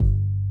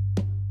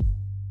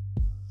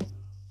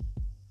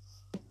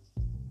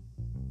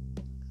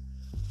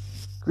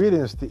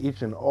Greetings to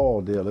each and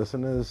all, dear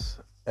listeners,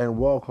 and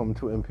welcome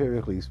to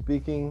Empirically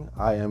Speaking.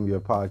 I am your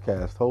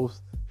podcast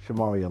host,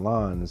 Shamari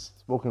Alonz,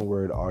 spoken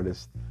word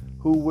artist,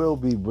 who will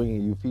be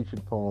bringing you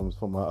featured poems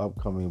from my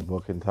upcoming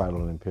book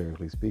entitled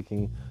Empirically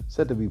Speaking,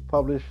 set to be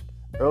published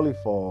early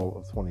fall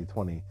of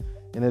 2020.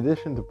 In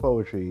addition to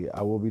poetry,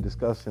 I will be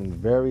discussing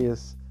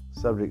various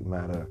subject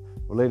matter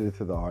related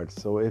to the arts.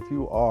 So if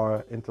you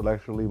are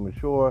intellectually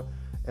mature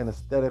and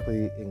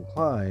aesthetically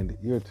inclined,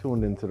 you're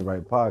tuned into the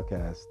right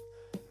podcast.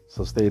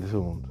 So stay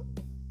tuned.